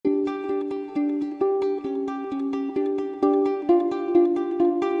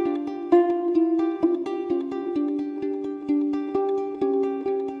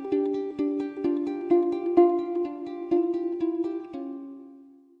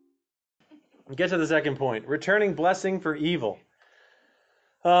Get to the second point. Returning blessing for evil.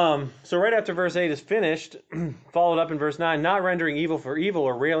 So right after verse 8 is finished, followed up in verse 9, not rendering evil for evil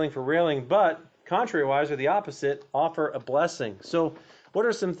or railing for railing, but contrariwise or the opposite, offer a blessing. So what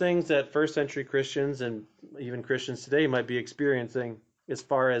are some things that first century Christians and even Christians today might be experiencing as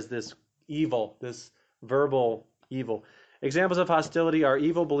far as this evil, this verbal evil? Examples of hostility are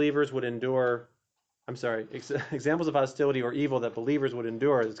evil believers would endure. I'm sorry, examples of hostility or evil that believers would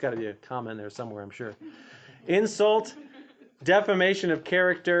endure. There's got to be a comma in there somewhere, I'm sure. Insult, defamation of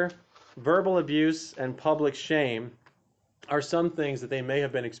character, verbal abuse, and public shame are some things that they may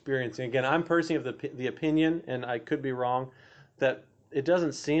have been experiencing. Again, I'm personally of the opinion, and I could be wrong, that it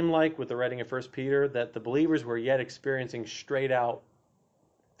doesn't seem like with the writing of First Peter that the believers were yet experiencing straight out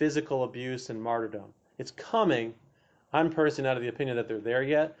physical abuse and martyrdom. It's coming. I'm personally not of the opinion that they're there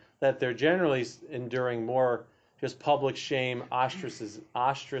yet, that they're generally enduring more just public shame,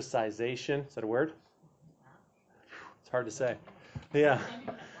 ostracization. Is that a word? It's hard to say. Yeah.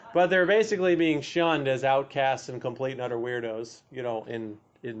 But they're basically being shunned as outcasts and complete and utter weirdos,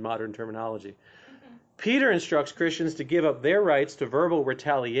 in modern terminology. Peter instructs Christians to give up their rights to verbal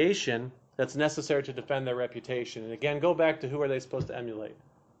retaliation that's necessary to defend their reputation. And again, go back to who are they supposed to emulate?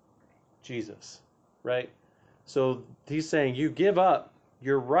 Jesus, right? So he's saying you give up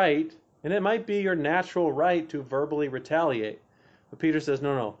your right, and it might be your natural right to verbally retaliate. But Peter says,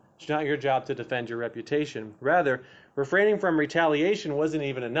 no, it's not your job to defend your reputation. Rather, refraining from retaliation wasn't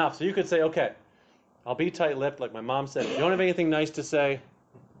even enough. So you could say, okay, I'll be tight-lipped, like my mom said. If you don't have anything nice to say,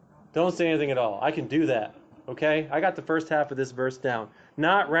 don't say anything at all. I can do that, okay? I got the first half of this verse down.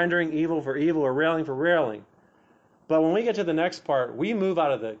 Not rendering evil for evil or railing for railing. But when we get to the next part, we move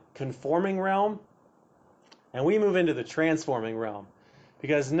out of the conforming realm and we move into the transforming realm.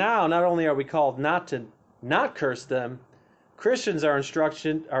 Because now, not only are we called not to not curse them, Christians are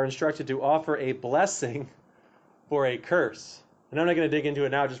instructed to offer a blessing for a curse. And I'm not going to dig into it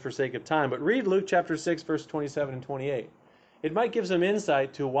now just for sake of time, but read Luke chapter 6, verse 27 and 28. It might give some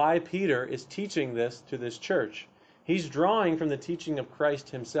insight to why Peter is teaching this to this church. He's drawing from the teaching of Christ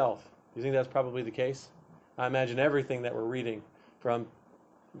himself. Do you think that's probably the case? I imagine everything that we're reading from,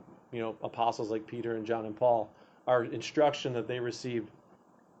 apostles like Peter and John and Paul are instruction that they received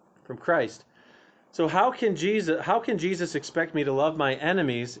from Christ. So how can Jesus expect me to love my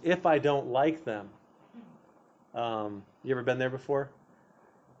enemies if I don't like them? You ever been there before?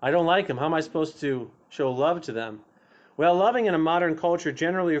 I don't like them. How am I supposed to show love to them? Well, loving in a modern culture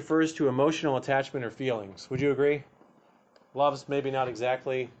generally refers to emotional attachment or feelings. Would you agree? Love's maybe not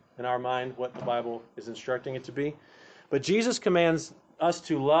exactly in our mind what the Bible is instructing it to be. But Jesus commands us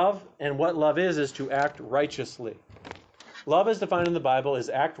to love, and what love is to act righteously. Love as defined in the Bible is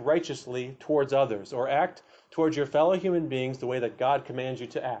act righteously towards others, or act towards your fellow human beings the way that God commands you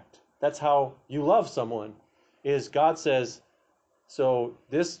to act. That's how you love someone, is God says, so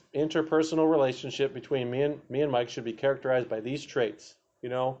this interpersonal relationship between me and Mike should be characterized by these traits,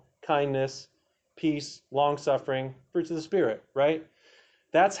 kindness, peace, long-suffering, fruits of the Spirit, right?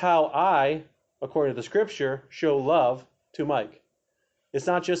 That's how I, according to the Scripture, show love to Mike. It's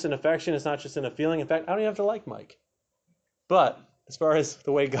not just an affection, it's not just in a feeling. In fact, I don't even have to like Mike. But as far as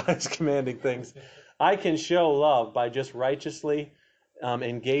the way God is commanding things, I can show love by just righteously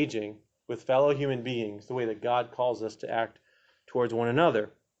engaging with fellow human beings the way that God calls us to act towards one another.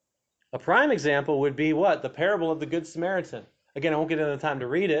 A prime example would be what? The parable of the Good Samaritan. Again, I won't get into the time to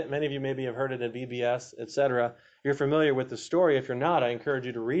read it. Many of you maybe have heard it at VBS, etc. You're familiar with the story. If you're not, I encourage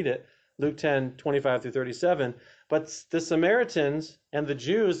you to read it. Luke 10, 25 through 37. But the Samaritans and the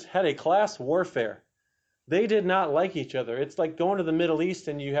Jews had a class warfare. They did not like each other. It's like going to the Middle East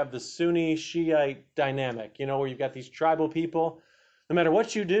and you have the Sunni Shiite dynamic, where you've got these tribal people. No matter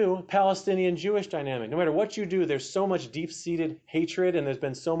what you do, Palestinian Jewish dynamic, no matter what you do, there's so much deep-seated hatred and there's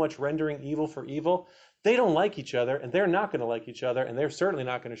been so much rendering evil for evil. They don't like each other and they're not going to like each other and they're certainly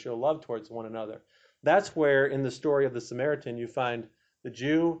not going to show love towards one another. That's where in the story of the Samaritan you find the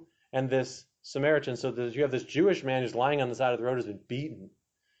Jew and this Samaritan. So you have this Jewish man who's lying on the side of the road, has been beaten.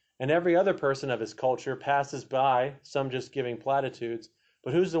 And every other person of his culture passes by, some just giving platitudes,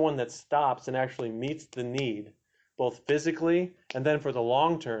 but who's the one that stops and actually meets the need, both physically and then for the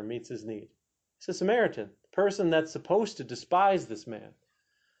long term meets his need? It's a Samaritan, the person that's supposed to despise this man.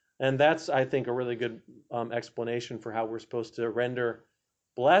 And that's, I think, a really good explanation for how we're supposed to render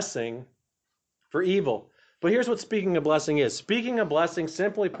blessing for evil. But here's what speaking a blessing is. Speaking a blessing,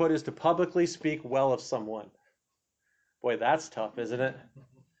 simply put, is to publicly speak well of someone. Boy, that's tough, isn't it?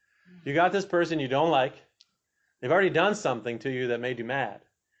 You got this person you don't like. They've already done something to you that made you mad.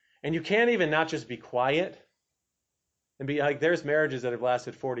 And you can't even not just be quiet And be like, there's marriages that have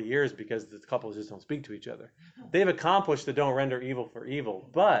lasted 40 years because the couples just don't speak to each other. They've accomplished the don't render evil for evil.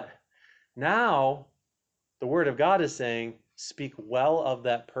 But now the word of God is saying, speak well of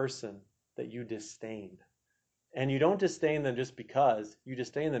that person that you disdain. And you don't disdain them just because. You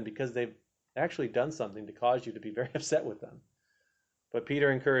disdain them because they've actually done something to cause you to be very upset with them. But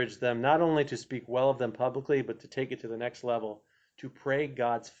Peter encouraged them not only to speak well of them publicly, but to take it to the next level, to pray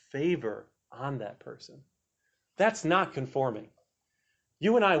God's favor on that person. That's not conforming.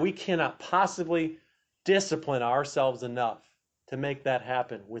 You and I, we cannot possibly discipline ourselves enough to make that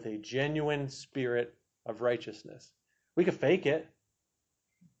happen with a genuine spirit of righteousness. We could fake it.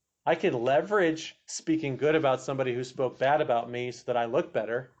 I could leverage speaking good about somebody who spoke bad about me so that I look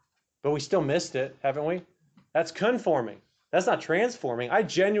better, but we still missed it, haven't we? That's conforming. That's not transforming. I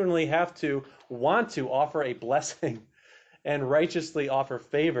genuinely have to want to offer a blessing and righteously offer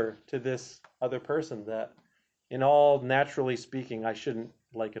favor to this other person that, in all naturally speaking, I shouldn't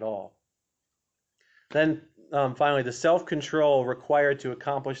like at all. Then finally, the self-control required to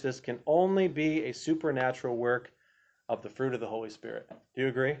accomplish this can only be a supernatural work of the fruit of the Holy Spirit. Do you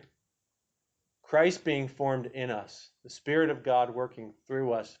agree? Christ being formed in us, the Spirit of God working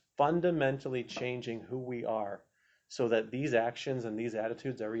through us, fundamentally changing who we are so that these actions and these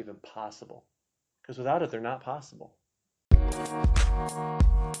attitudes are even possible. Because without it, they're not possible.